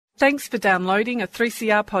Thanks for downloading a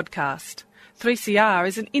 3CR podcast. 3CR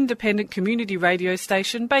is an independent community radio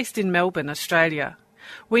station based in Melbourne, Australia.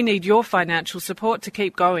 We need your financial support to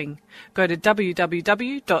keep going. Go to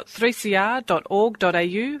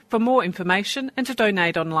www.3cr.org.au for more information and to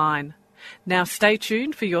donate online. Now stay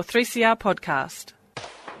tuned for your 3CR podcast.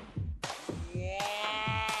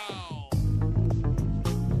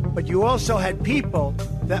 But you also had people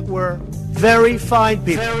that were very fine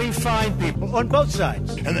people on both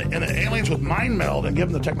sides. And the aliens with mind meld and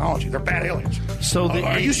give them the technology. They're bad aliens. So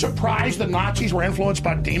are you surprised the Nazis were influenced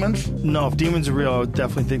by demons? No, if demons are real, I would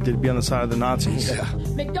definitely think they'd be on the side of the Nazis. Yeah.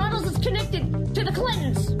 McDonald's is connected to the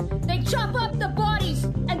Clintons. They chop up the bodies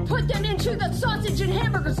and put them into the sausage and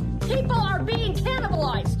hamburgers. People are being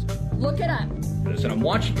cannibalized. Look it up. And I'm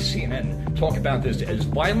watching CNN talk about this as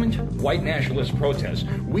violent white nationalist protests.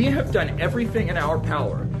 We have done everything in our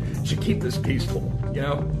power to keep this peaceful, you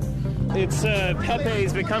know? It's Pepe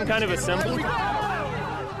has become kind of a symbol.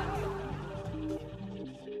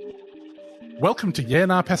 Welcome to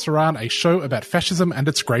Yerna Passaran, a show about fascism and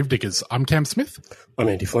its gravediggers. I'm Cam Smith. I'm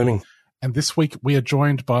Andy Fleming. And this week we are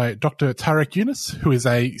joined by Dr Tarek Younis, who is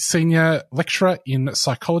a senior lecturer in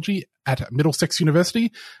psychology at Middlesex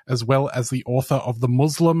University, as well as the author of The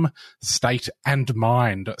Muslim State and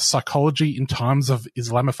Mind, Psychology in Times of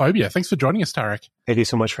Islamophobia. Thanks for joining us, Tarek. Thank you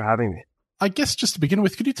so much for having me. I guess just to begin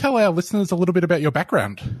with, could you tell our listeners a little bit about your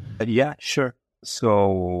background? Yeah, sure.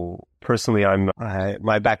 So personally,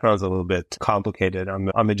 my background's a little bit complicated.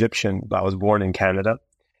 I'm Egyptian, but I was born in Canada.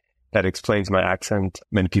 That explains my accent.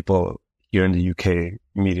 Many people here in the UK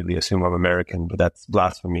immediately assume I'm American, but that's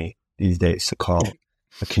blasphemy these days to call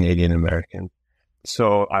a Canadian American.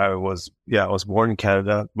 So I was born in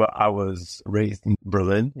Canada, but I was raised in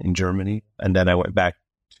Berlin, in Germany. And then I went back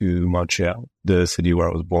to Montreal, the city where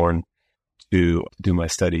I was born, to do my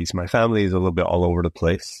studies. My family is a little bit all over the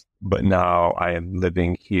place, but now I am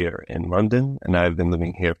living here in London, and I've been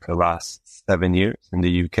living here for the last 7 years in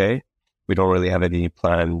the UK. We don't really have any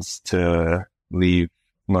plans to leave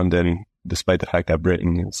London, despite the fact that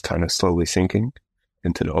Britain is kind of slowly sinking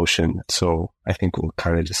into the ocean. So I think we'll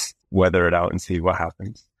kind of just weather it out and see what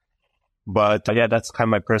happens. But yeah, that's kind of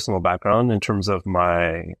my personal background. In terms of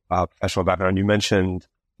my professional background, you mentioned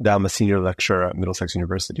that I'm a senior lecturer at Middlesex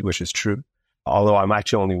University, which is true. Although I'm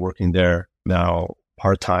actually only working there now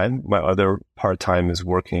part-time. My other part-time is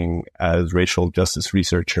working as racial justice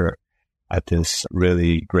researcher at this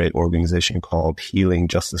really great organization called Healing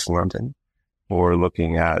Justice London. We're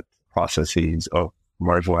looking at processes of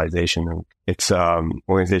marginalization. And it's an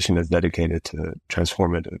organization that's dedicated to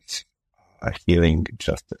transformative healing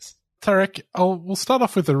justice. Tarek, we'll start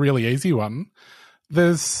off with a really easy one.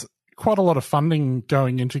 There's quite a lot of funding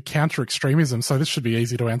going into counter-extremism, so this should be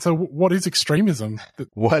easy to answer. What is extremism?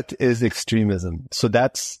 What is extremism? So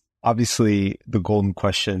that's obviously the golden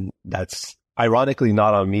question. That's ironically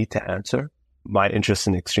not on me to answer. My interest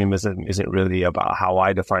in extremism isn't really about how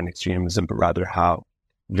I define extremism, but rather how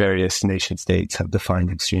various nation states have defined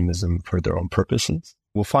extremism for their own purposes.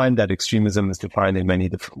 We'll find that extremism is defined in many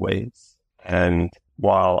different ways. And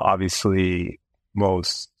while obviously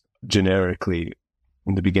most generically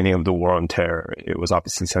in the beginning of the war on terror, it was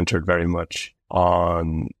obviously centered very much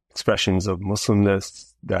on expressions of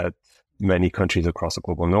Muslimness that many countries across the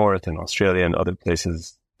global north and Australia and other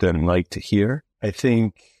places didn't like to hear. I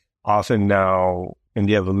think often now in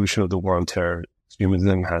the evolution of the war on terror,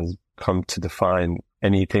 extremism has come to define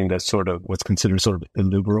anything that's sort of what's considered sort of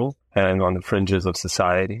illiberal and on the fringes of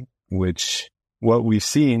society, which what we've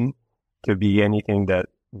seen to be anything that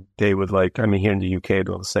they would like. I mean, here in the UK,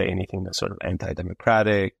 they'll say anything that's sort of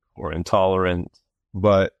anti-democratic or intolerant,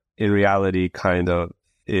 but in reality kind of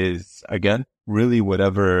is, again, really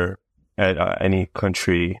whatever any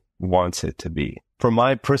country wants it to be. For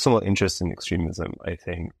my personal interest in extremism, I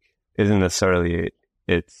think, isn't necessarily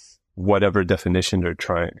it's whatever definition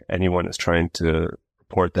anyone is trying to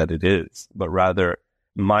report that it is, but rather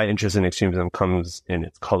my interest in extremism comes in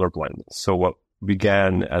its colorblindness. So what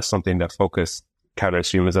began as something that focused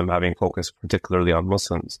counter-extremism, having focused particularly on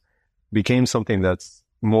Muslims, became something that's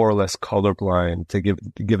more or less colorblind to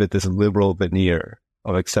give it this liberal veneer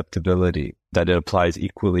of acceptability that it applies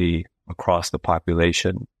equally across the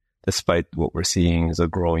population, despite what we're seeing is a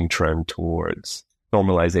growing trend towards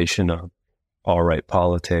normalization of alt-right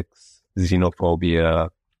politics, xenophobia,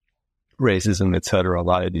 racism, etc. A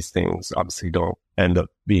lot of these things obviously don't end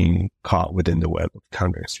up being caught within the web of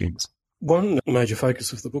counter-extremism. One major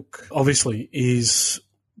focus of the book, obviously, is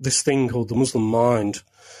this thing called the Muslim mind,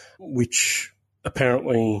 which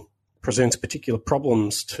apparently presents particular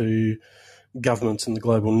problems to governments in the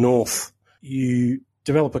global north. You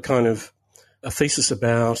develop a kind of a thesis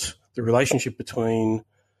about the relationship between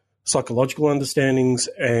psychological understandings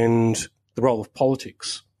and the role of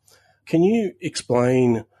politics. Can you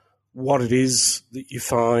explain what it is that you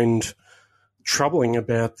find troubling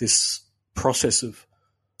about this process of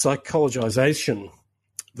psychologization,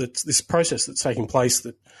 that's this process that's taking place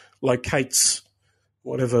that locates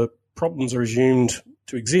whatever problems are assumed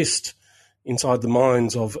to exist inside the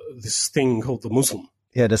minds of this thing called the Muslim?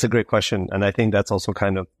 Yeah, that's a great question. And I think that's also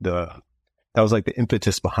kind of that was like the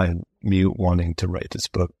impetus behind me wanting to write this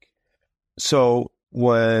book. So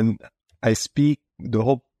when I speak,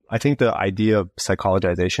 I think the idea of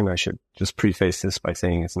psychologization, I should just preface this by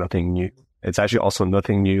saying it's nothing new. It's actually also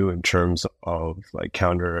nothing new in terms of like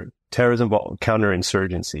counter-terrorism, but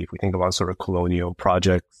counterinsurgency. If we think about sort of colonial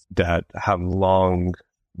projects that have long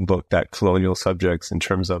looked at colonial subjects in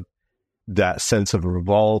terms of that sense of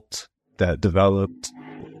revolt that developed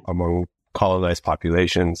among colonized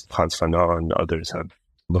populations, Hans Fanon and others have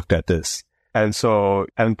looked at this. And so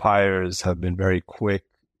empires have been very quick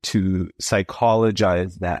to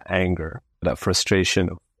psychologize that anger, that frustration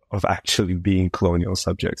of actually being colonial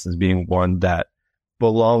subjects as being one that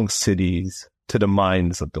belongs to the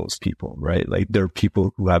minds of those people, right? Like there are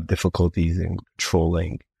people who have difficulties in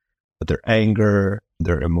controlling their anger,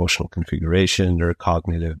 their emotional configuration, their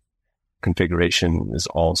cognitive configuration is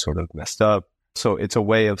all sort of messed up. So it's a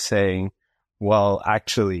way of saying, well,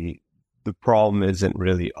 actually, the problem isn't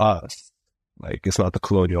really us. Like, it's not the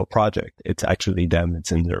colonial project. It's actually them.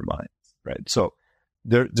 It's in their minds, right? So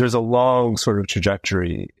there's a long sort of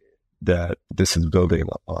trajectory that this is building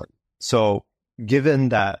on. So given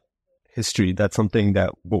that history, that's something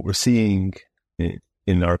that what we're seeing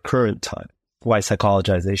in our current time, why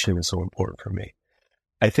psychologization is so important for me.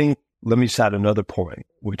 I think, let me just add another point,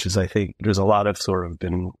 which is I think there's a lot of sort of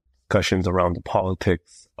been discussions around the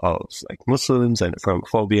politics of like Muslims and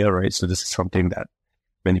Islamophobia, right? So this is something that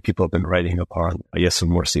many people have been writing upon. Yasser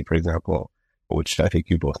Morsi, for example, which I think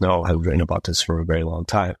you both know, have written about this for a very long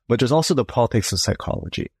time. But there's also the politics of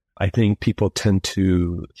psychology. I think people tend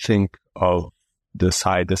to think of the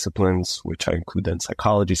side disciplines, which I include then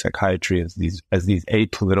psychology, psychiatry, as these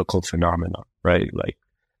apolitical phenomena, right? Like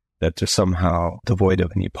that they're somehow devoid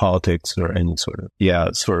of any politics or any sort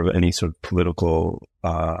of political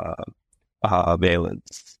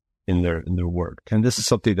valence in their work. And this is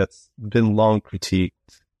something that's been long critiqued,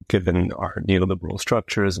 given our neoliberal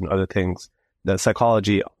structures and other things, that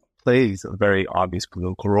psychology plays a very obvious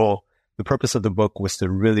political role. The purpose of the book was to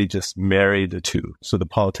really just marry the two. So the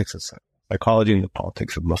politics of psychology and the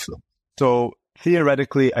politics of Muslim. So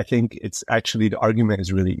theoretically, I think it's actually, the argument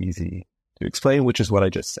is really easy to explain, which is what I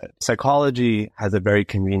just said. Psychology has a very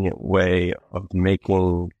convenient way of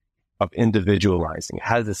individualizing. It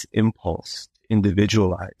has this impulse to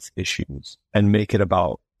individualize issues and make it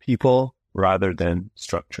about people rather than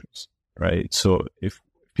structures, right? So if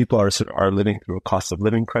people are living through a cost of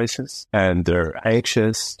living crisis and they're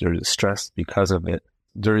anxious, they're distressed because of it,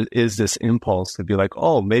 there is this impulse to be like,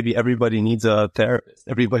 oh, maybe everybody needs a therapist.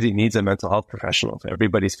 Everybody needs a mental health professional.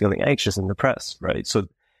 Everybody's feeling anxious and depressed, right? So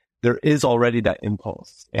there is already that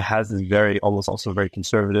impulse. It has this almost also very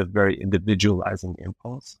conservative, very individualizing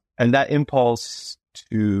impulse. And that impulse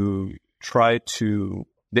to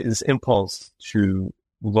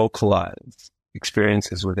localize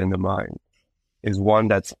experiences within the mind is one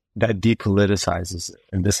that depoliticizes it.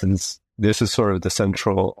 And this is sort of the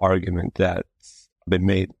central argument that's been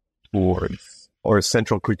made towards, or a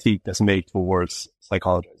central critique that's made towards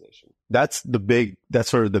psychologization. That's the big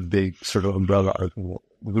sort of umbrella argument.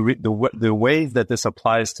 The ways that this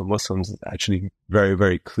applies to Muslims is actually very,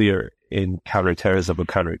 very clear in counterterrorism and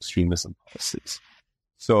counter-extremism policies.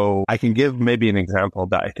 So I can give maybe an example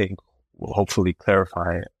that I think will hopefully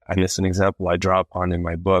clarify, and it's an example I draw upon in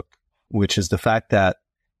my book, which is the fact that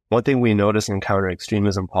one thing we notice in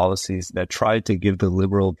counter-extremism policies that try to give the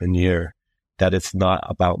liberal veneer that it's not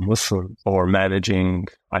about Muslims or managing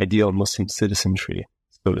ideal Muslim citizenry,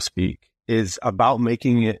 so to speak, is about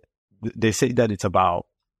making it, they say that it's about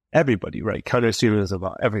everybody, right? Counter-extremism is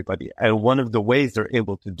about everybody. And one of the ways they're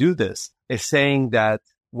able to do this is saying that,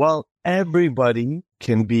 well, everybody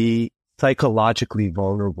can be psychologically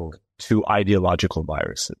vulnerable to ideological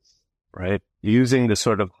viruses, right? Using the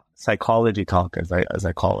sort of psychology talk, as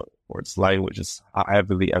I call it, or its language is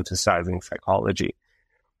heavily emphasizing psychology.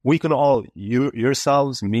 We can all,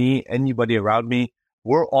 yourselves, me, anybody around me,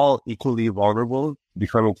 we're all equally vulnerable to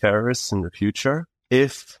becoming terrorists in the future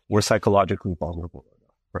if we're psychologically vulnerable,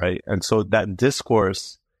 right? And so that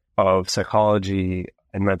discourse of psychology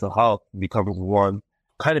and mental health becomes one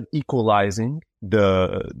kind of equalizing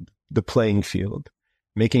the playing field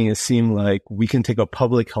making it seem like we can take a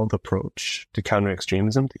public health approach to counter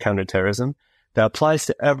extremism, to counter terrorism, that applies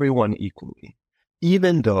to everyone equally.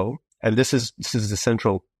 Even though, and this is the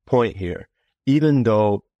central point here, even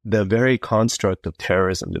though the very construct of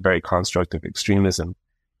terrorism, the very construct of extremism,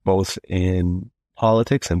 both in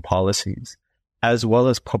politics and policies, as well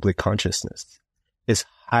as public consciousness, is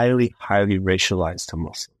highly, highly racialized to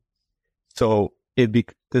Muslims. So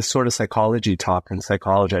this sort of psychology talk and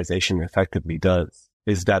psychologization effectively does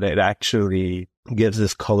is that it actually gives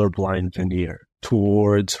this colorblind veneer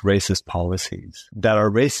towards racist policies that are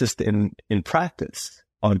racist in practice.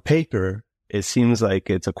 On paper, it seems like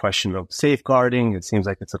it's a question of safeguarding. It seems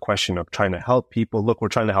like it's a question of trying to help people. Look, we're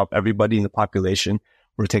trying to help everybody in the population.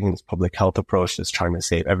 We're taking this public health approach that's trying to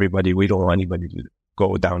save everybody. We don't want anybody to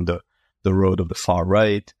go down the road of the far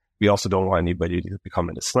right. We also don't want anybody to become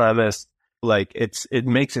an Islamist. Like it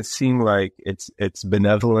makes it seem like it's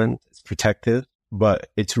benevolent, it's protective, but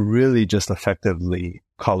it's really just effectively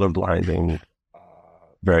colorblinding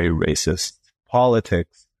very racist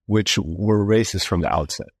politics, which were racist from the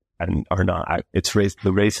outset and are not. It's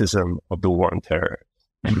the racism of the war on terror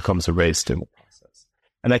becomes erased in the process.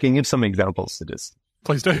 And I can give some examples to this.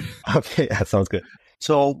 Please do. Okay, that sounds good.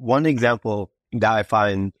 So one example that I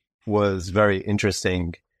find was very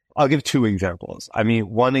interesting. I'll give two examples. I mean,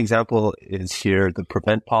 one example is here, the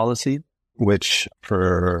prevent policy, which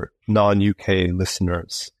for non-UK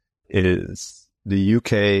listeners is the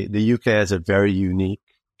UK. The UK has a very unique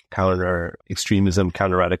counter-extremism,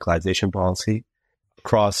 counter-radicalization policy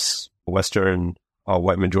across Western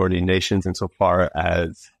white majority nations insofar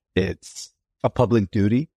as it's a public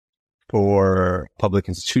duty for public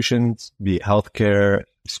institutions, be it healthcare,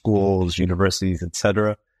 schools, universities,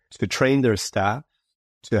 etc., to train their staff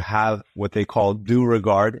to have what they call due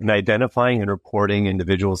regard in identifying and reporting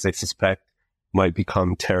individuals they suspect might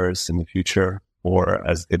become terrorists in the future, or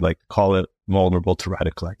as they'd like to call it, vulnerable to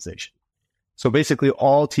radicalization. So basically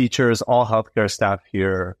all teachers, all healthcare staff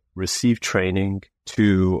here receive training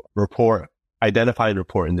to identify and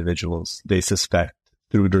report individuals they suspect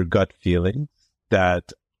through their gut feeling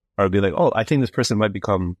that are be like, oh, I think this person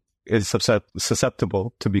is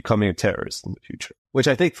susceptible to becoming a terrorist in the future. Which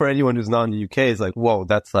I think for anyone who's not in the UK is like, whoa,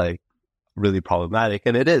 that's like really problematic.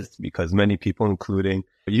 And it is, because many people, including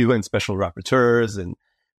UN special rapporteurs and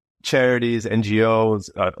charities, NGOs,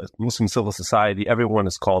 Muslim civil society, everyone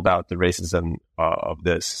has called out the racism of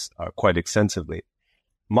this quite extensively.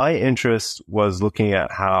 My interest was looking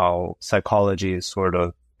at how psychology is sort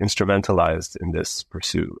of instrumentalized in this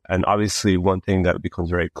pursuit. And obviously one thing that becomes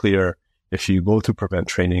very clear if you go to prevent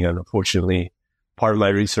training, and unfortunately part of my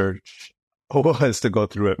research was to go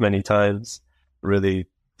through it many times, really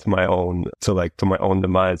to my own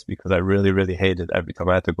demise, because I really, really hated every time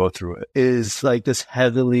I had to go through it, is like this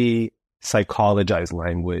heavily psychologized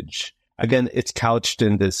language. Again, it's couched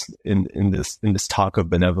in this talk of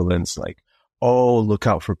benevolence, like, oh, look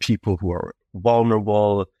out for people who are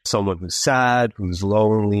vulnerable, someone who's sad, who's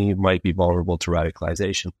lonely, might be vulnerable to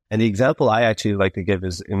radicalization. And the example I actually like to give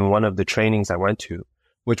is in one of the trainings I went to,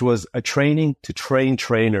 which was a training to train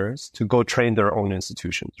trainers to go train their own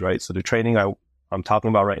institutions, right? So the training I'm talking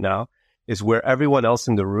about right now is where everyone else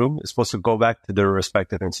in the room is supposed to go back to their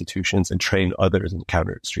respective institutions and train others in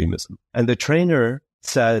counter extremism. And the trainer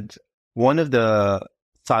said one of the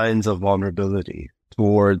signs of vulnerability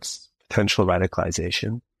towards potential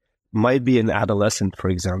radicalization might be an adolescent, for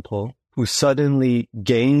example, who suddenly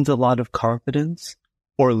gains a lot of confidence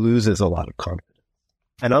or loses a lot of confidence.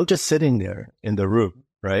 And I'm just sitting there in the room,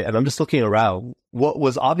 right? And I'm just looking around. What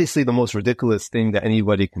was obviously the most ridiculous thing that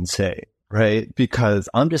anybody can say, right? Because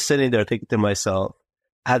I'm just sitting there thinking to myself,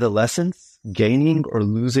 adolescents gaining or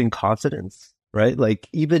losing confidence, right? Like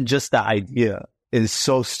even just the idea is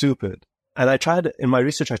so stupid. And in my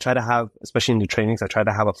research, I try to have, especially in the trainings, I try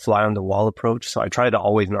to have a fly on the wall approach. So I try to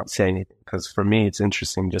always not say anything, because for me, it's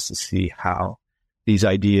interesting just to see how these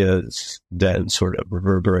ideas then sort of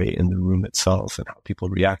reverberate in the room itself and how people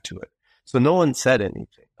react to it. So no one said anything.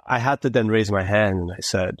 I had to then raise my hand and I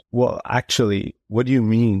said, well, actually, what do you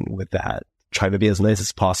mean with that? Try to be as nice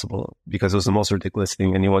as possible, because it was the most ridiculous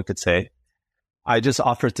thing anyone could say. I just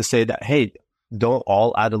offered to say that, hey, don't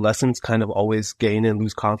all adolescents kind of always gain and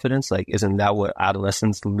lose confidence? Like, isn't that what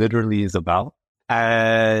adolescence literally is about?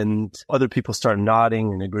 And other people start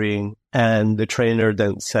nodding and agreeing. And the trainer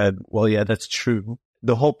then said, well, yeah, that's true.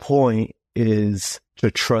 The whole point is to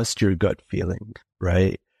trust your gut feeling,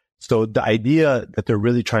 right? So the idea that they're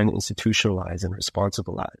really trying to institutionalize and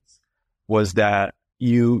responsibilize was that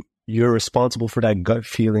you're responsible for that gut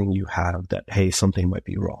feeling you have that, hey, something might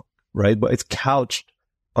be wrong, right? But it's couched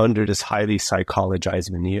under this highly psychologized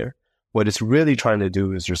veneer what it's really trying to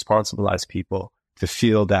do is responsibilize people to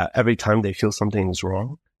feel that every time they feel something is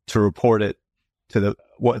wrong, to report it to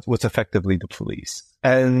what's effectively the police.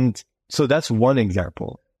 And so that's one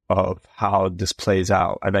example of how this plays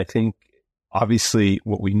out. And I think obviously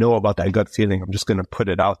what we know about that gut feeling, I'm just going to put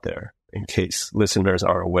it out there in case listeners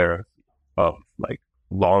are aware of like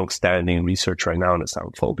long-standing research right now on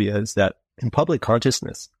Islamophobia, is that in public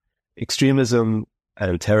consciousness, extremism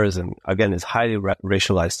and terrorism, again, is highly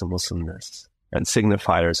racialized to Muslimness and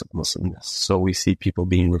signifiers of Muslimness. So we see people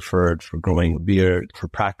being referred for growing a beard, for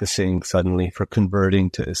practicing suddenly, for converting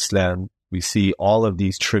to Islam. We see all of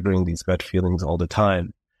these triggering these gut feelings all the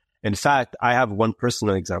time. In fact, I have one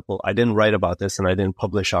personal example. I didn't write about this and I didn't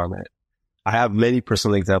publish on it. I have many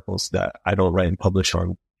personal examples that I don't write and publish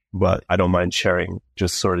on, but I don't mind sharing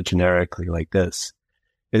just sort of generically like this,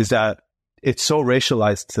 is that it's so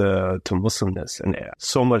racialized to Muslimness, and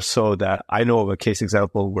so much so that I know of a case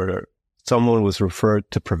example where someone was referred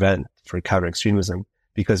to Prevent for counter-extremism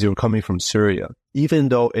because they were coming from Syria, even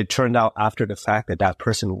though it turned out after the fact that that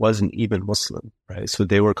person wasn't even Muslim, right? So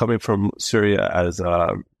they were coming from Syria as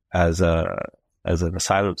an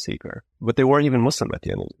asylum seeker, but they weren't even Muslim at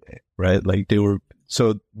the end of the day, right? Like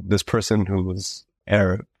so this person who was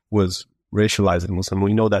Arab was racialized as Muslim.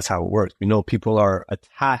 We know that's how it works. We know people are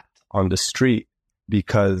attacked on the street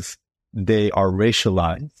because they are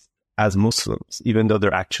racialized as Muslims, even though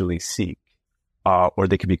they're actually Sikh, or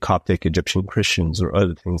they could be Coptic Egyptian Christians or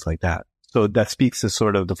other things like that. So that speaks to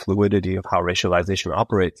sort of the fluidity of how racialization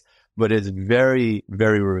operates, but it's very,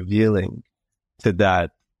 very revealing to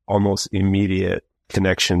that almost immediate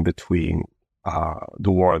connection between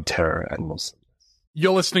the war on terror and Muslims.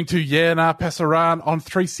 You're listening to Yana Pasaran on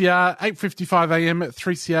 3CR, 8:55 AM at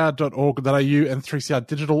 3cr.org.au and 3CR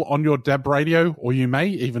Digital on your DAB radio, or you may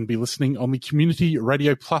even be listening on the Community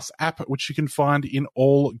Radio Plus app, which you can find in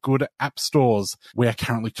all good app stores. We are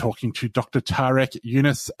currently talking to Dr. Tarek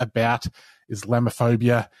Younis about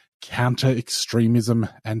Islamophobia, counter-extremism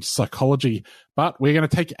and psychology. But we're going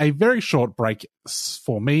to take a very short break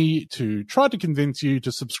for me to try to convince you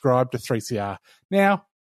to subscribe to 3CR. Now,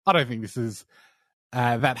 I don't think this is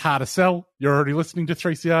that hard to sell. You're already listening to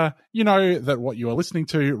 3CR. You know that what you are listening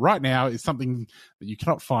to right now is something that you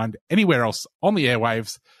cannot find anywhere else on the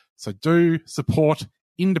airwaves. So do support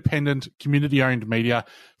independent, community-owned media,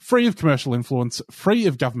 free of commercial influence, free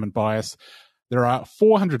of government bias. There are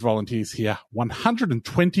 400 volunteers here,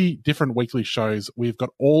 120 different weekly shows. We've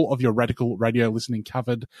got all of your radical radio listening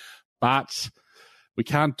covered, but we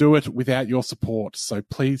can't do it without your support. So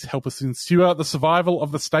please help us ensure the survival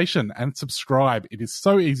of the station and subscribe. It is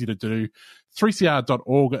so easy to do.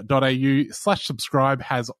 3cr.org.au/subscribe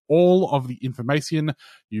has all of the information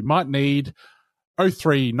you might need.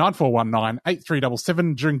 03 9419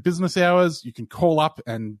 8377 during business hours. You can call up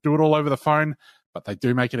and do it all over the phone, but they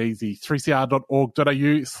do make it easy.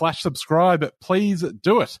 3cr.org.au/subscribe. Please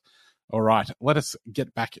do it. All right, let us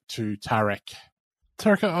get back to Tarek.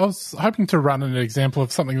 Tarek, I was hoping to run an example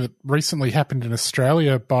of something that recently happened in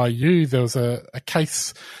Australia by you. There was a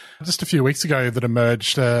case just a few weeks ago that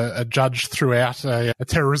emerged. A judge threw out a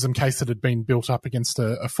terrorism case that had been built up against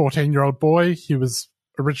a 14-year-old boy. He was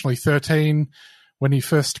originally 13 when he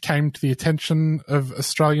first came to the attention of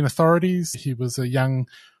Australian authorities. He was a young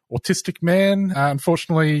autistic man.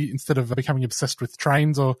 Unfortunately, instead of becoming obsessed with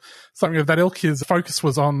trains or something of that ilk, his focus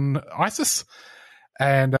was on ISIS.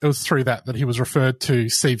 And it was through that he was referred to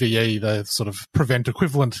CVE, the sort of Prevent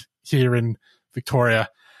equivalent here in Victoria,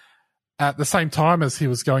 at the same time as he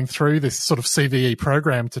was going through this sort of CVE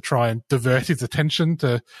program to try and divert his attention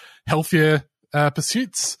to healthier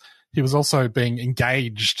pursuits. He was also being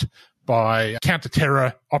engaged by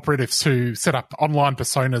counter-terror operatives who set up online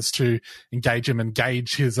personas to engage him and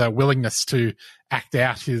gauge his willingness to act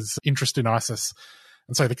out his interest in ISIS.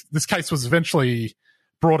 And so this case was eventually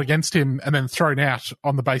brought against him and then thrown out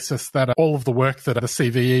on the basis that all of the work that the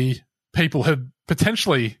CVE people had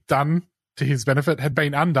potentially done to his benefit had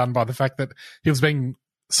been undone by the fact that he was being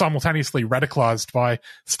simultaneously radicalized by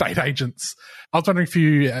state agents. I was wondering if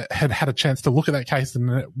you had had a chance to look at that case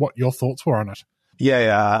and what your thoughts were on it.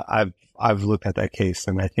 Yeah, I've looked at that case,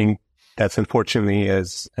 and I think that's unfortunately,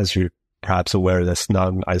 as you're perhaps aware, that's not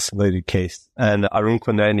an isolated case. And Arun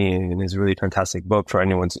Kundeni, in his really fantastic book, for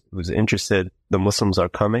anyone who's interested, The Muslims Are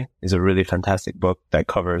Coming, is a really fantastic book that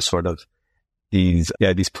covers sort of these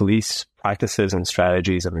police practices and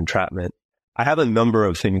strategies of entrapment. I have a number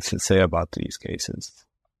of things to say about these cases.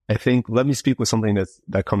 I think, let me speak with something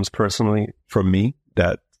that comes personally from me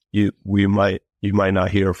that you might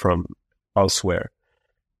not hear from elsewhere.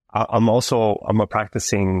 I'm a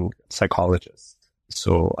practicing psychologist.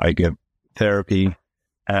 So I give therapy,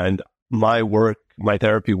 and my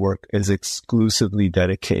therapy work is exclusively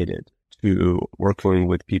dedicated to working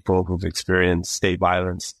with people who've experienced state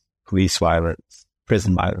violence, police violence,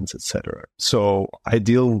 prison violence, etc. So I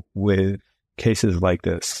deal with cases like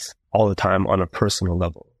this all the time on a personal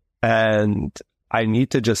level. And I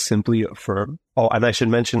need to just simply affirm. Oh, and I should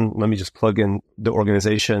mention, let me just plug in the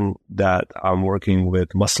organization that I'm working with,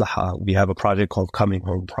 Maslaha. We have a project called Coming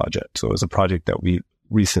Home Project. So it's a project that we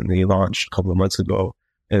recently launched a couple of months ago.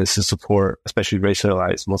 And it's to support especially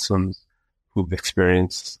racialized Muslims who've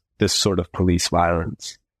experienced this sort of police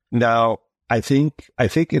violence. Now, I think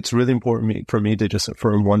it's really important for me to just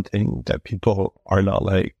affirm one thing that people are not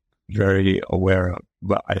like very aware of.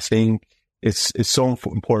 But I think it's so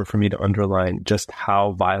important for me to underline just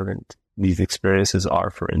how violent these experiences are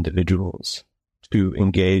for individuals to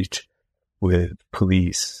engage with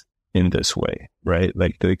police in this way, right?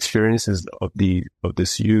 Like the experiences of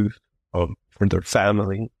this youth, for their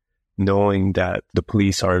family, knowing that the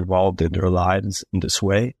police are involved in their lives in this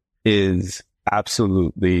way is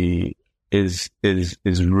absolutely is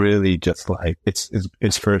really just like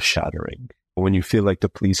it's first shattering. When you feel like the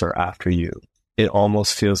police are after you, it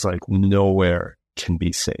almost feels like nowhere can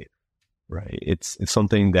be safe, right? It's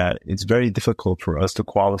something that it's very difficult for us to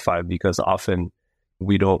qualify because often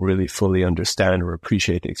we don't really fully understand or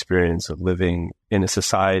appreciate the experience of living in a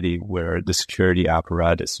society where the security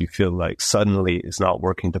apparatus you feel like suddenly is not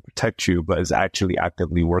working to protect you, but is actually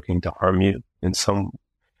actively working to harm you in some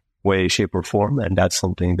way, shape, or form. And that's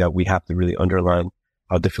something that we have to really underline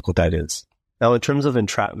how difficult that is. Now, in terms of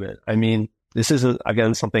entrapment, I mean, this isn't,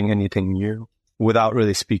 again, anything new. Without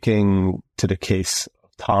really speaking to the case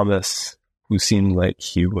of Thomas, who seemed like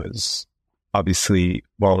he was obviously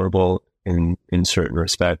vulnerable in certain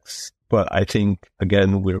respects. But I think,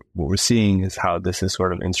 again, what we're seeing is how this is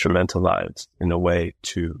sort of instrumentalized in a way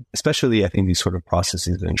to, especially I think these sort of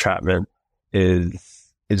processes of entrapment is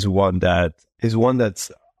one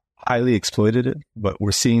that's highly exploitative, but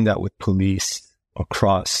we're seeing that with police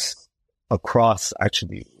across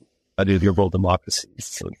actually liberal democracies.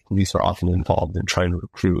 So police are often involved in trying to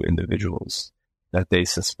recruit individuals that they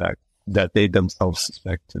themselves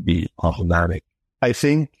suspect to be problematic. I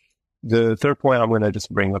think the third point I'm going to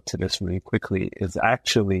just bring up to this really quickly is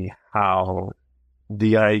actually how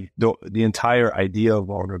the entire idea of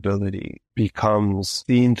vulnerability becomes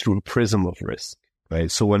seen through a prism of risk, right?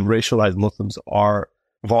 So when racialized Muslims are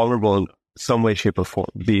vulnerable in some way, shape, or form,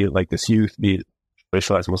 be it like this youth, be it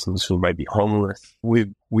racialized Muslims who might be homeless,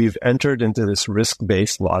 we've entered into this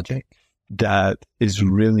risk-based logic that is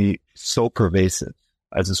really so pervasive.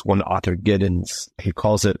 As this one author, Giddens, he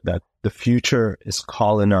calls it that the future is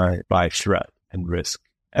colonized by threat and risk.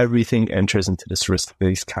 Everything enters into this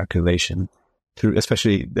risk-based calculation through,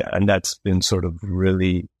 especially, and that's been sort of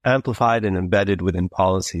really amplified and embedded within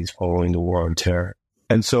policies following the war on terror.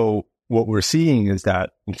 And so what we're seeing is that,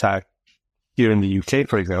 in fact, here in the UK,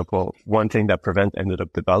 for example, one thing that Prevent ended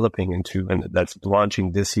up developing into, and that's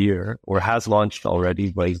launching this year, or has launched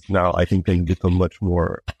already, but now I think they become much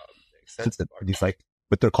more extensive, are these like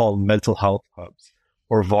what they're called mental health hubs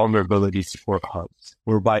or vulnerability support hubs,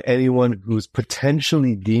 whereby anyone who's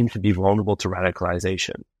potentially deemed to be vulnerable to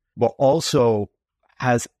radicalization, but also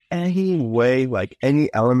has any way, like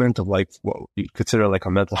any element of like what you consider like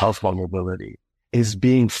a mental health vulnerability, is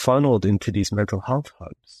being funneled into these mental health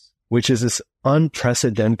hubs, which is this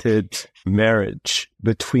unprecedented marriage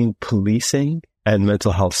between policing and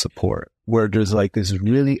mental health support, where there's like this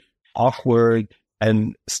really awkward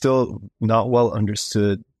and still not well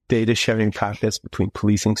understood data sharing practice between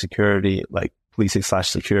policing security, like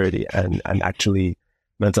policing/security and actually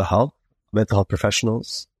mental health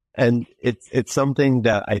professionals. And it's something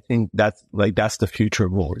that I think that's the future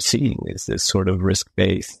of what we're seeing, is this sort of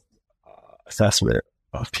risk-based assessment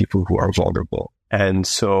of people who are vulnerable. And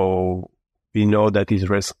so we know that these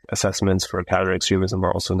risk assessments for counter-extremism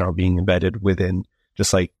are also now being embedded within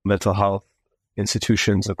just like mental health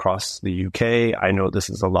institutions across the UK. I know this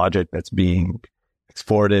is a logic that's being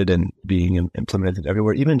exported and being implemented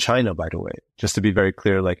everywhere, even China, by the way. Just to be very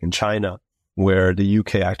clear, like in China, where the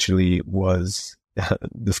UK actually was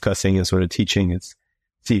discussing and sort of teaching its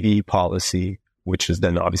CV policy, which is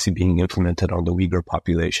then obviously being implemented on the Uyghur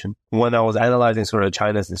population. When I was analyzing sort of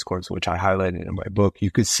China's discourse, which I highlighted in my book,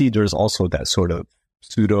 you could see there's also that sort of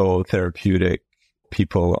pseudo-therapeutic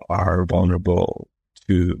people are vulnerable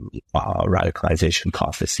to radicalization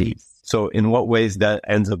prophecies. So in what ways that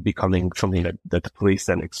ends up becoming something that the police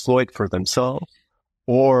then exploit for themselves,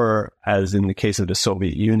 or as in the case of the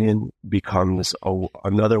Soviet Union, becomes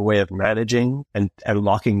another way of managing and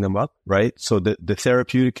locking them up, right? So the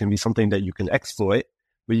therapeutic can be something that you can exploit,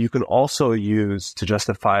 but you can also use to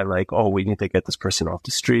justify like, oh, we need to get this person off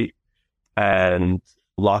the street and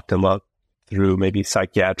lock them up through maybe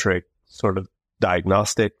psychiatric sort of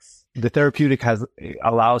diagnostics. The therapeutic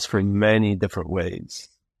allows for many different ways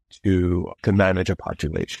to manage a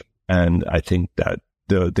population. And I think that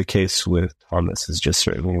the case with Thomas is just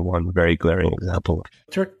certainly one very glaring example.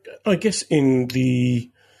 Tarek, I guess in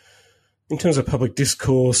terms of public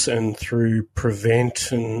discourse and through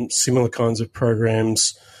Prevent and similar kinds of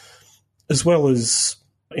programs, as well as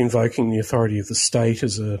invoking the authority of the state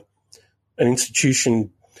as an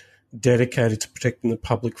institution dedicated to protecting the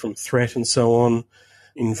public from threat and so on,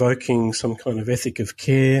 invoking some kind of ethic of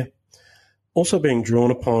care. Also being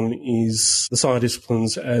drawn upon is the science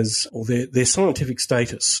disciplines or their scientific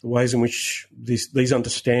status, the ways in which these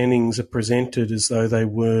understandings are presented as though they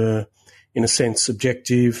were, in a sense,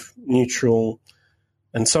 subjective, neutral,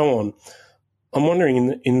 and so on. I'm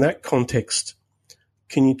wondering, in that context,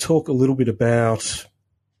 can you talk a little bit about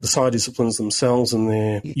the science disciplines themselves and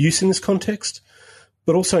their use in this context,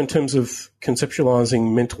 but also in terms of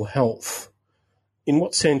conceptualising mental health? In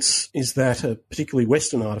what sense is that a particularly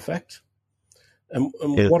Western artefact? And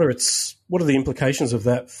what are the implications of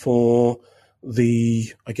that for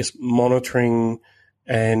the, I guess, monitoring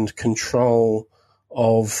and control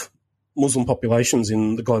of Muslim populations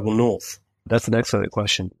in the global north? That's an excellent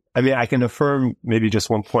question. I mean, I can affirm maybe just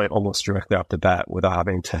one point almost directly off the bat without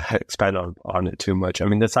having to expand on it too much. I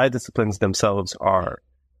mean, the side disciplines themselves are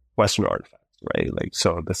Western artifacts, right? Like,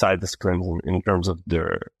 so the side disciplines in terms of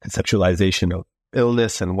their conceptualization of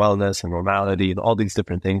illness and wellness and normality and all these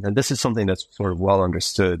different things. And this is something that's sort of well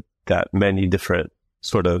understood that many different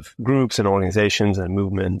sort of groups and organizations and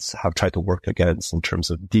movements have tried to work against in terms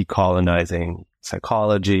of decolonizing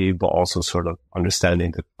psychology, but also sort of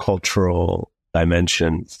understanding the cultural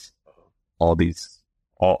dimensions, all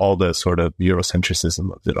the sort of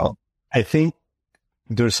Eurocentrism of it all. I think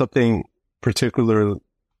there's something particular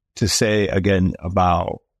to say again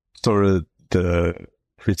about sort of the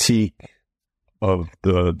critique of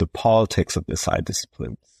the politics of the side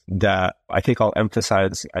disciplines that I think I'll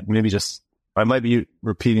emphasize. I might be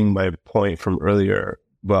repeating my point from earlier,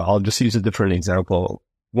 but I'll just use a different example.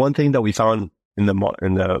 One thing that we found in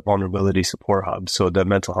the vulnerability support hubs, so the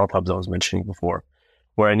mental health hubs I was mentioning before,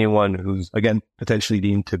 where anyone who's, again, potentially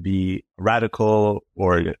deemed to be radical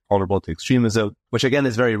or vulnerable to extremism, which again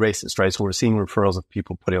is very racist, right? So we're seeing referrals of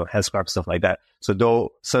people putting on headscarves, stuff like that. So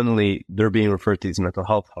though suddenly they're being referred to these mental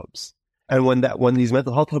health hubs. And when these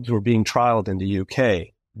mental health hubs were being trialed in the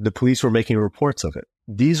UK, the police were making reports of it.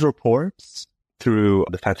 These reports, through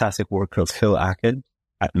the fantastic work of Hill Ackett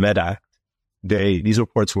at MedAct, these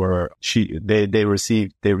reports were they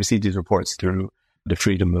received these reports through the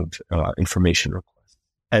Freedom of Information request.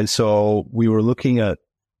 And so we were looking at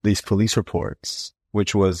these police reports,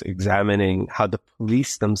 which was examining how the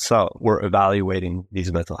police themselves were evaluating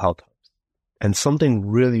these mental health hubs. And something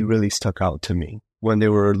really, really stuck out to me when they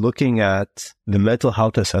were looking at the mental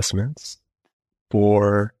health assessments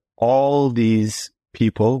for all these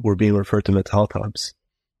people who were being referred to mental health hubs.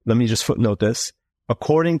 Let me just footnote this.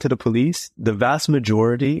 According to the police, the vast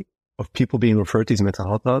majority of people being referred to these mental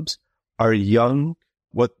health hubs are young,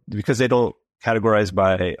 because they don't categorize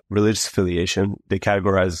by religious affiliation, they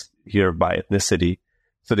categorize here by ethnicity.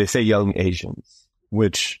 So they say young Asians,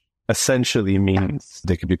 which essentially means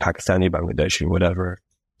they could be Pakistani, Bangladeshi, whatever.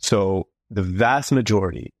 So the vast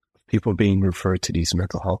majority of people being referred to these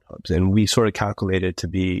mental health hubs, and we sort of calculated to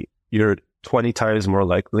be, you're 20 times more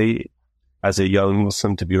likely as a young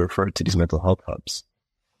Muslim to be referred to these mental health hubs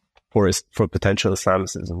for potential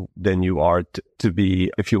Islamicism than you are to be,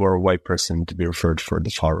 if you are a white person, to be referred for the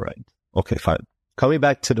far right. Okay, fine. Coming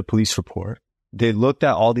back to the police report, they looked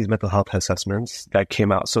at all these mental health assessments that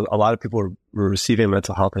came out. So a lot of people were receiving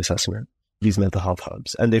mental health assessment, these mental health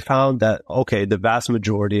hubs, and they found that, okay, the vast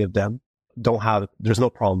majority of them there's no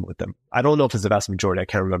problem with them. I don't know if it's the vast majority, I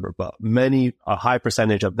can't remember, but a high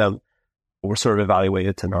percentage of them were sort of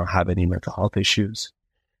evaluated to not have any mental health issues.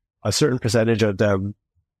 A certain percentage of them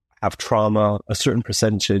have trauma, a certain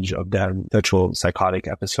percentage of them habitual psychotic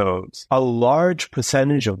episodes. A large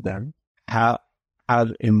percentage of them have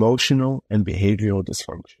emotional and behavioral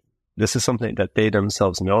dysfunction. This is something that they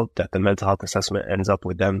themselves know, that the mental health assessment ends up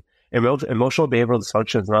with them. Emotional behavioral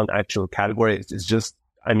dysfunction is not an actual category. It's just,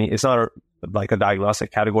 it's not like a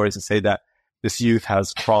diagnostic category to say that this youth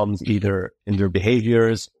has problems either in their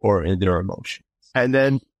behaviors or in their emotions. And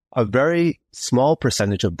then a very small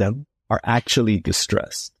percentage of them are actually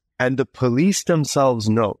distressed. And the police themselves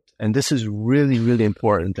note, and this is really, really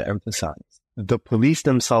important to emphasize, the police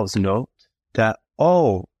themselves note that,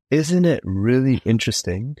 isn't it really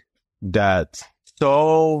interesting that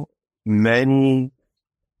so many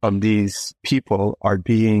of these people are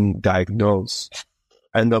being diagnosed,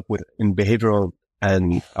 end up in behavioral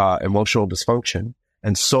and emotional dysfunction,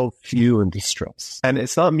 and so few in distress. And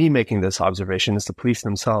it's not me making this observation, it's the police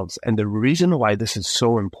themselves. And the reason why this is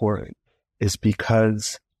so important is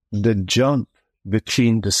because the jump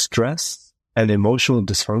between distress and emotional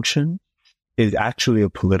dysfunction is actually a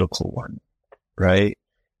political one, right?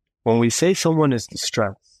 When we say someone is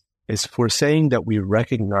distressed, it's for saying that we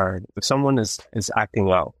recognize if someone is acting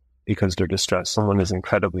out because they're distressed. Someone is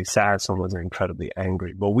incredibly sad, someone's incredibly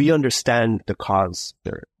angry. But we understand the cause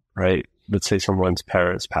there, right? Let's say someone's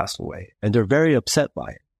parents passed away and they're very upset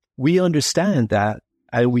by it. We understand that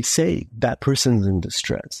and we say that person's in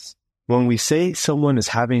distress. When we say someone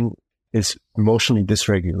is emotionally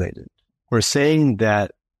dysregulated, we're saying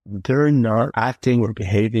that they're not acting or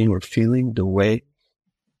behaving or feeling the way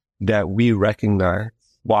that we recognize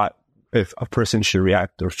if a person should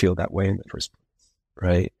react or feel that way in the first place,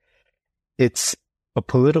 right? It's a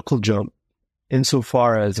political jump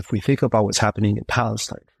insofar as if we think about what's happening in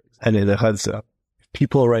Palestine and in Gaza,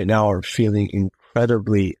 people right now are feeling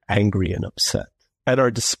incredibly angry and upset and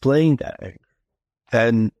are displaying that anger.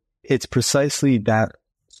 And it's precisely that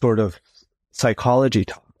sort of psychology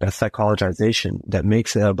talk, that psychologization that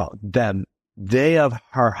makes it about them. They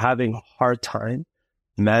are having a hard time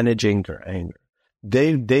managing their anger.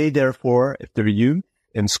 They therefore, if they're youth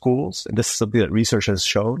in schools, and this is something that research has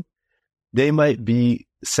shown, they might be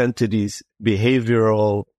sent to these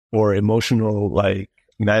behavioral or emotional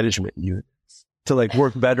management units to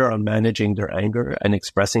work better on managing their anger and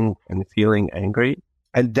expressing and feeling angry.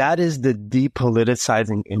 And that is the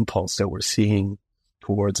depoliticizing impulse that we're seeing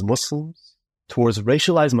towards Muslims, towards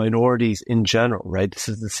racialized minorities in general, right? This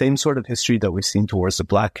is the same sort of history that we've seen towards the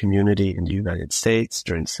Black community in the United States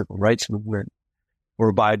during the Civil Rights Movement,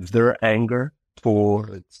 whereby their anger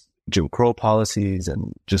towards Jim Crow policies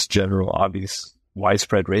and just general obvious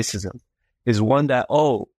widespread racism is one that,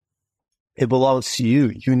 it belongs to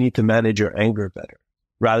you. You need to manage your anger better,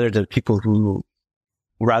 rather than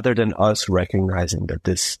us recognizing that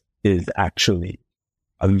this is actually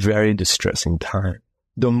a very distressing time.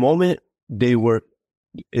 The moment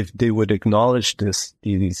if they would acknowledge this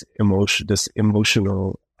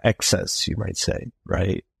emotional excess, you might say,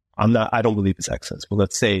 right? I don't believe it's excess, but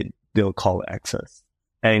let's say they'll call it excess,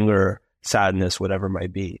 anger, sadness, whatever it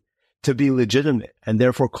might be, to be legitimate and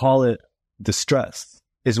therefore call it distress,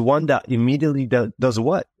 is one that immediately does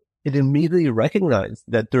what? It immediately recognizes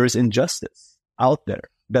that there is injustice out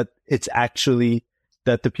there, that it's actually,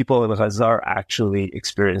 that the people in Gaza are actually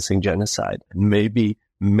experiencing genocide. And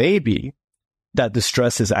maybe that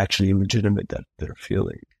distress is actually legitimate that they're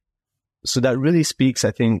feeling. So that really speaks,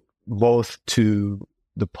 I think, both to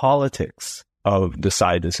the politics of the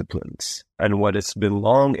side disciplines and what it's been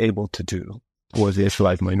long able to do towards the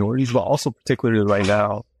Israelite minorities, but also particularly right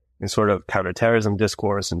now in sort of counterterrorism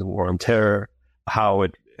discourse and the war on terror, how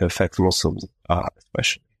it affects Muslims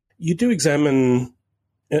especially. You do examine,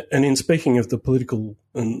 and in speaking of the political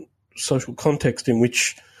and social context in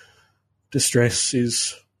which distress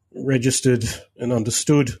is registered and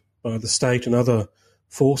understood by the state and other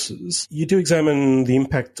forces, you do examine the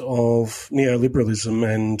impact of neoliberalism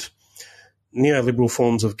and neoliberal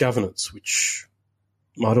forms of governance, which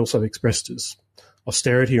might also be expressed as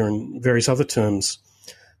austerity or in various other terms.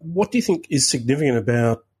 What do you think is significant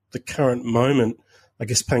about the current moment, I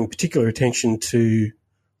guess paying particular attention to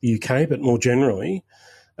the UK, but more generally,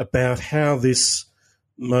 about how this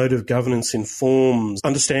mode of governance informs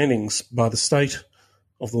understandings by the state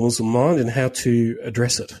of the Muslim mind and how to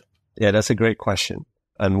address it? Yeah, that's a great question,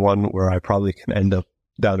 and one where I probably can end up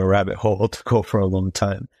down a rabbit hole to go for a long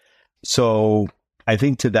time. So I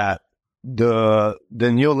think to that, the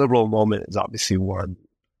neoliberal moment is obviously one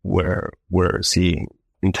where we're seeing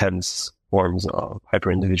intense forms of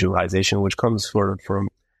hyper-individualization, which comes sort of from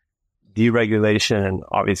deregulation and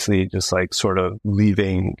obviously just sort of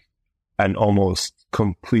leaving and almost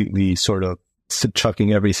completely sort of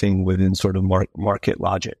chucking everything within sort of market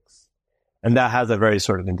logics. And that has a very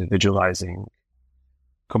sort of individualizing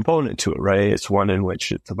component to it, right? It's one in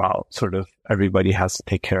which it's about sort of everybody has to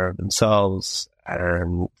take care of themselves,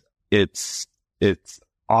 and it's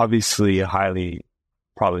obviously highly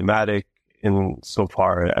problematic in so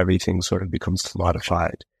far everything sort of becomes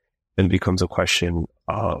commodified and becomes a question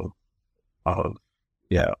of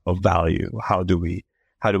value. How do we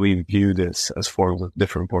view this as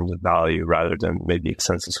different forms of value rather than maybe a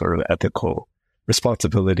sense of sort of ethical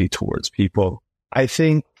responsibility towards people? I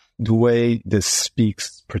think the way this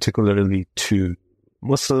speaks particularly to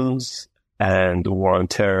Muslims and the war on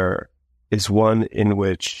terror is one in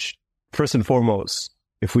which first and foremost,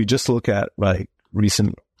 if we just look at like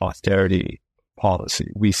recent austerity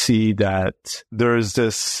policy, we see that there's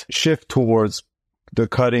this shift towards the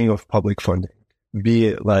cutting of public funding, be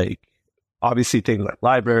it like obviously things like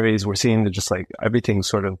libraries. We're seeing that just like everything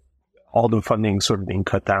sort of, all the funding sort of being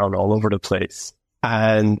cut down all over the place.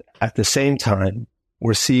 And at the same time,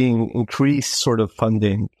 we're seeing increased sort of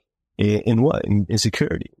funding in what? In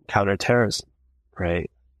security, counterterrorism,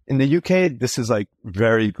 right? In the UK, this is like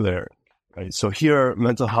very glaring, right? So here,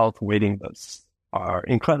 mental health waiting lists are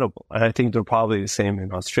incredible. And I think they're probably the same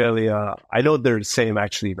in Australia. I know they're the same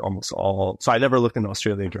actually in almost all. So I never looked in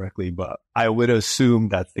Australia directly, but I would assume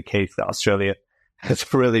that's the case, that Australia has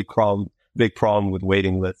a really big problem with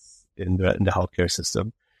waiting lists in the healthcare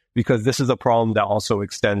system, because this is a problem that also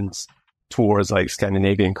extends towards like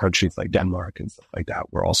Scandinavian countries like Denmark and stuff like that,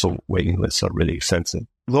 where also waiting lists are really extensive.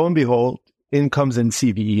 Lo and behold, in comes in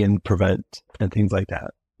CVE and Prevent and things like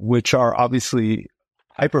that, which are obviously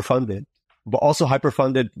hyperfunded, but also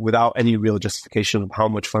hyperfunded without any real justification of how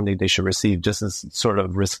much funding they should receive, just as sort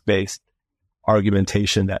of risk-based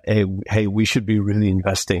argumentation that, hey, we should be really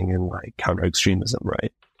investing in like counter-extremism,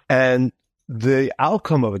 right? And the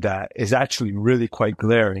outcome of that is actually really quite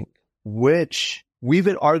glaring, which we've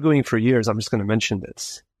been arguing for years. I'm just going to mention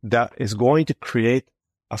this, that is going to create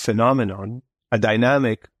a phenomenon, a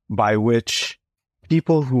dynamic by which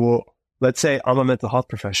people who, let's say I'm a mental health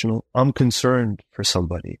professional, I'm concerned for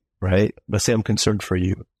somebody, right? Let's say I'm concerned for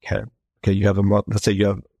you, Ken. Okay, you have let's say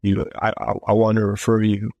I want to refer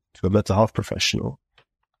you to a mental health professional.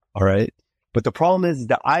 All right. But the problem is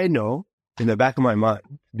that I know in the back of my mind,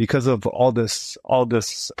 because of all this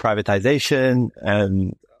privatization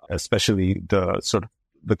and especially the sort of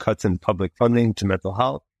the cuts in public funding to mental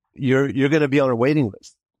health, you're going to be on a waiting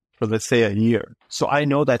list for, let's say, a year. So I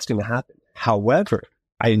know that's going to happen. However,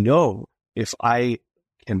 I know if I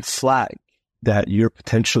can flag that you're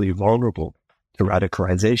potentially vulnerable to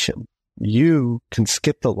radicalization, you can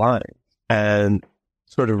skip the line and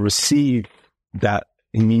sort of receive that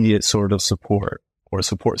immediate sort of support or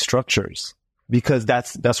support structures, because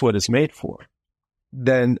that's what it's made for.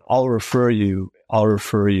 Then I'll refer you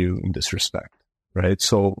in this respect, right?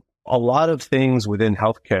 So a lot of things within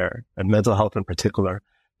healthcare and mental health in particular,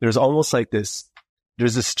 there's almost like there's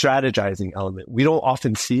a strategizing element. We don't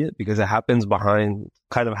often see it because it happens behind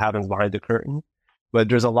the curtain, but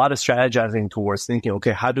there's a lot of strategizing towards thinking,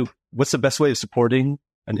 okay, what's the best way of supporting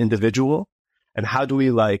an individual? And how do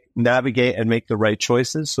we like navigate and make the right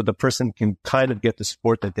choices so the person can kind of get the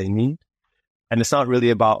support that they need? And it's not really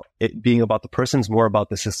about it being about the person, it's more about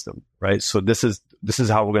the system, right? So this is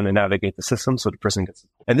how we're going to navigate the system so the person gets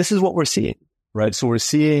support. And this is what we're seeing, right? So we're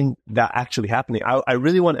seeing that actually happening. I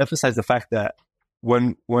really want to emphasize the fact that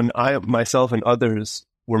when I, myself and others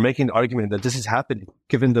were making the argument that this is happening,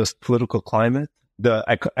 given the political climate, the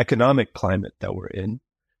economic climate that we're in,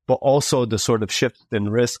 but also the sort of shift in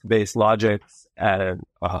risk-based logics and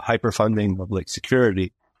hyperfunding of like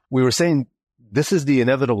security, we were saying this is the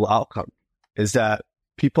inevitable outcome, is that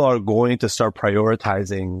people are going to start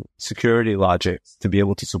prioritizing security logics to be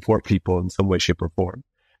able to support people in some way, shape, or form.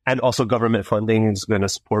 And also government funding is going to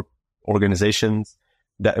support organizations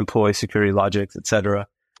that employ security logics, etc.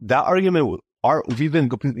 That argument, we've been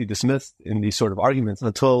completely dismissed in these sort of arguments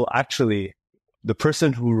until actually the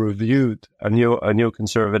person who reviewed a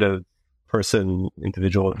neoconservative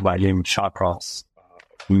individual by the name of Shawcross,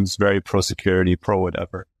 who's very pro-security,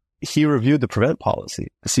 pro-whatever, he reviewed the Prevent policy,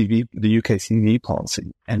 the UK CVE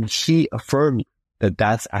policy, and he affirmed that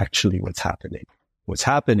that's actually what's happening. What's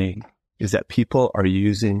happening is that people are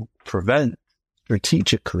using Prevent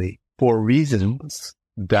strategically for reasons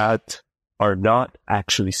that are not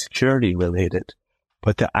actually security related,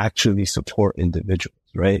 but to actually support individuals,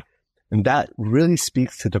 right? And that really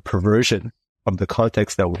speaks to the perversion of the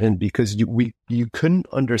context that we're in, because you couldn't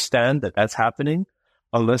understand that that's happening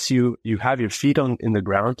unless you have your feet in the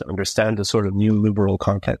ground to understand the sort of new liberal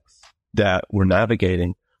context that we're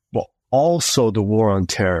navigating, but also the war on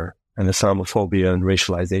terror and Islamophobia and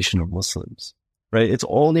racialization of Muslims, right? It's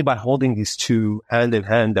only by holding these two hand in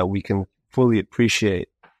hand that we can fully appreciate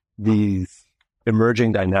these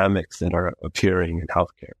emerging dynamics that are appearing in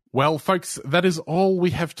healthcare. Well, folks, that is all we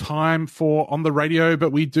have time for on the radio,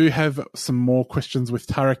 but we do have some more questions with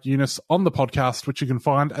Tarek Younis on the podcast, which you can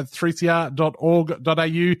find at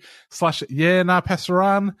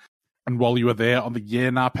 3cr.org.au/Yeah-Nah-Pasaran. And while you are there on the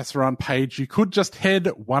Yeah-Nah-Pasaran page, you could just head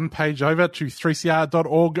one page over to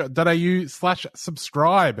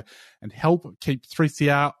 3cr.org.au/subscribe and help keep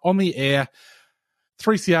 3CR on the air.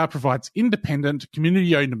 3CR provides independent,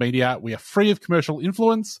 community-owned media. We are free of commercial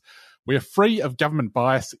influence. We are free of government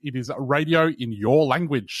bias. It is radio in your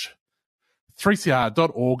language.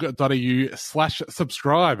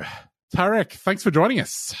 3cr.org.au/subscribe. Tarek, thanks for joining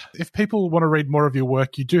us. If people want to read more of your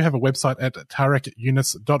work, you do have a website at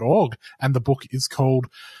tarekyounis.org, and the book is called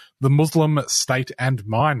The Muslim State and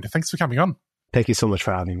Mind. Thanks for coming on. Thank you so much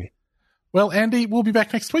for having me. Well, Andy, we'll be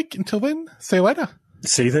back next week. Until then, see you later.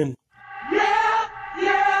 See you then.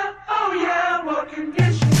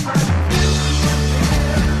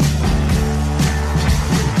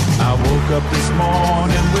 I woke up this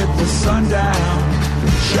morning with the sun down,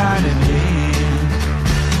 shining in.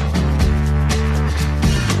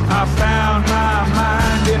 I found my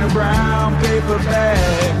mind in a brown paper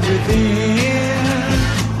bag within.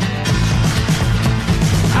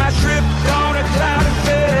 I tripped on a cloud and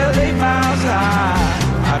fell 8 miles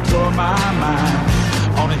high. I tore my mind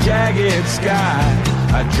on a jagged sky.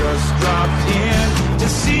 I just dropped in to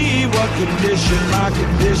see what condition my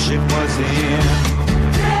condition was in.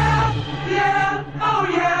 Oh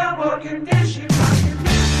yeah, what condition my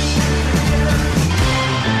condition.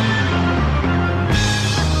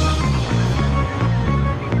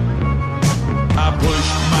 I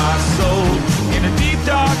pushed my soul in a deep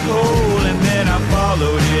dark hole and then I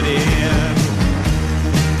followed it in.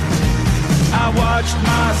 I watched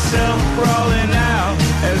myself crawling out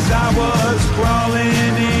as I was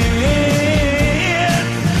crawling in.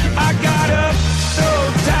 I got up so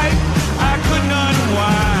tight I couldn't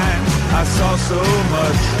unwind. I saw so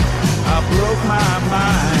much, I broke my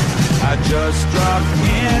mind. I just dropped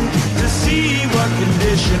in to see what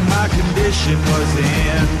condition my condition was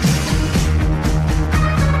in.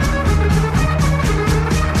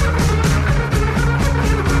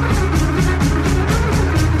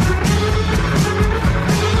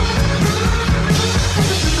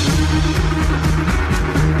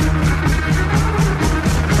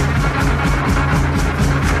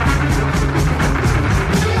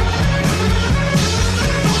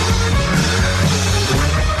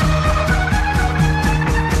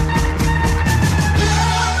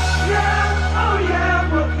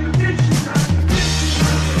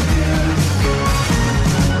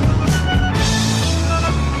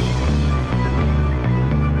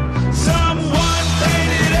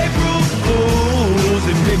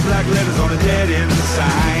 Black letters on a dead-end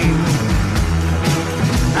sign.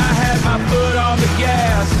 I had my foot on the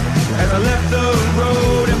gas as I left the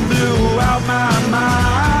road and blew out my mind.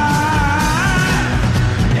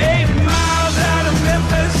 8 miles out of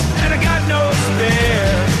Memphis and I got no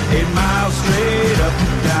spare. 8 miles straight up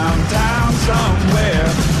downtown somewhere.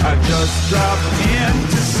 I just dropped in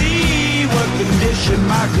to see what condition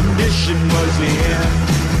my condition was in.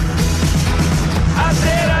 I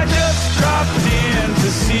said I just dropped in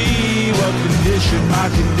to see what condition my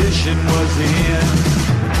condition was in.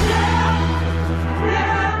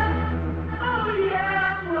 Oh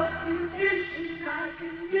yeah, what condition my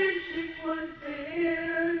condition was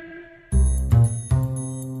in.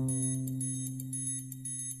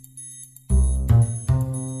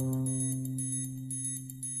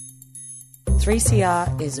 3CR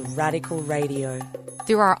is radical radio.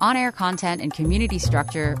 Through our on-air content and community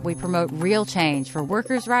structure, we promote real change for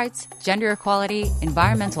workers' rights, gender equality,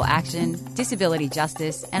 environmental action, disability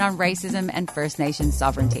justice, and on racism and First Nations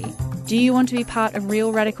sovereignty. Do you want to be part of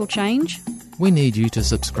real radical change? We need you to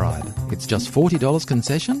subscribe. It's just $40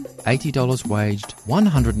 concession, $80 waged,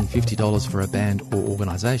 $150 for a band or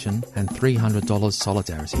organisation, and $300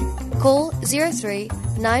 solidarity. Call 03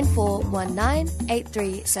 9419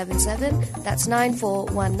 8377. That's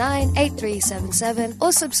 9419 8377.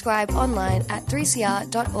 Or subscribe online at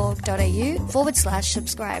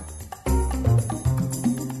 3cr.org.au/subscribe.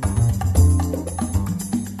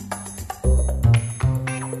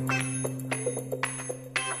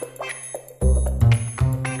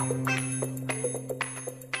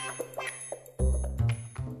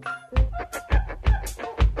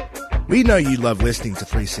 We know you love listening to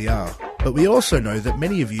 3CR, but we also know that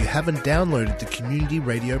many of you haven't downloaded the Community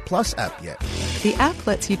Radio Plus app yet. The app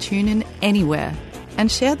lets you tune in anywhere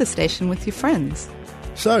and share the station with your friends.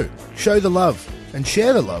 So, show the love and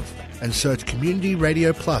share the love and search Community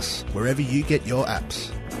Radio Plus wherever you get your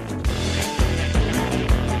apps.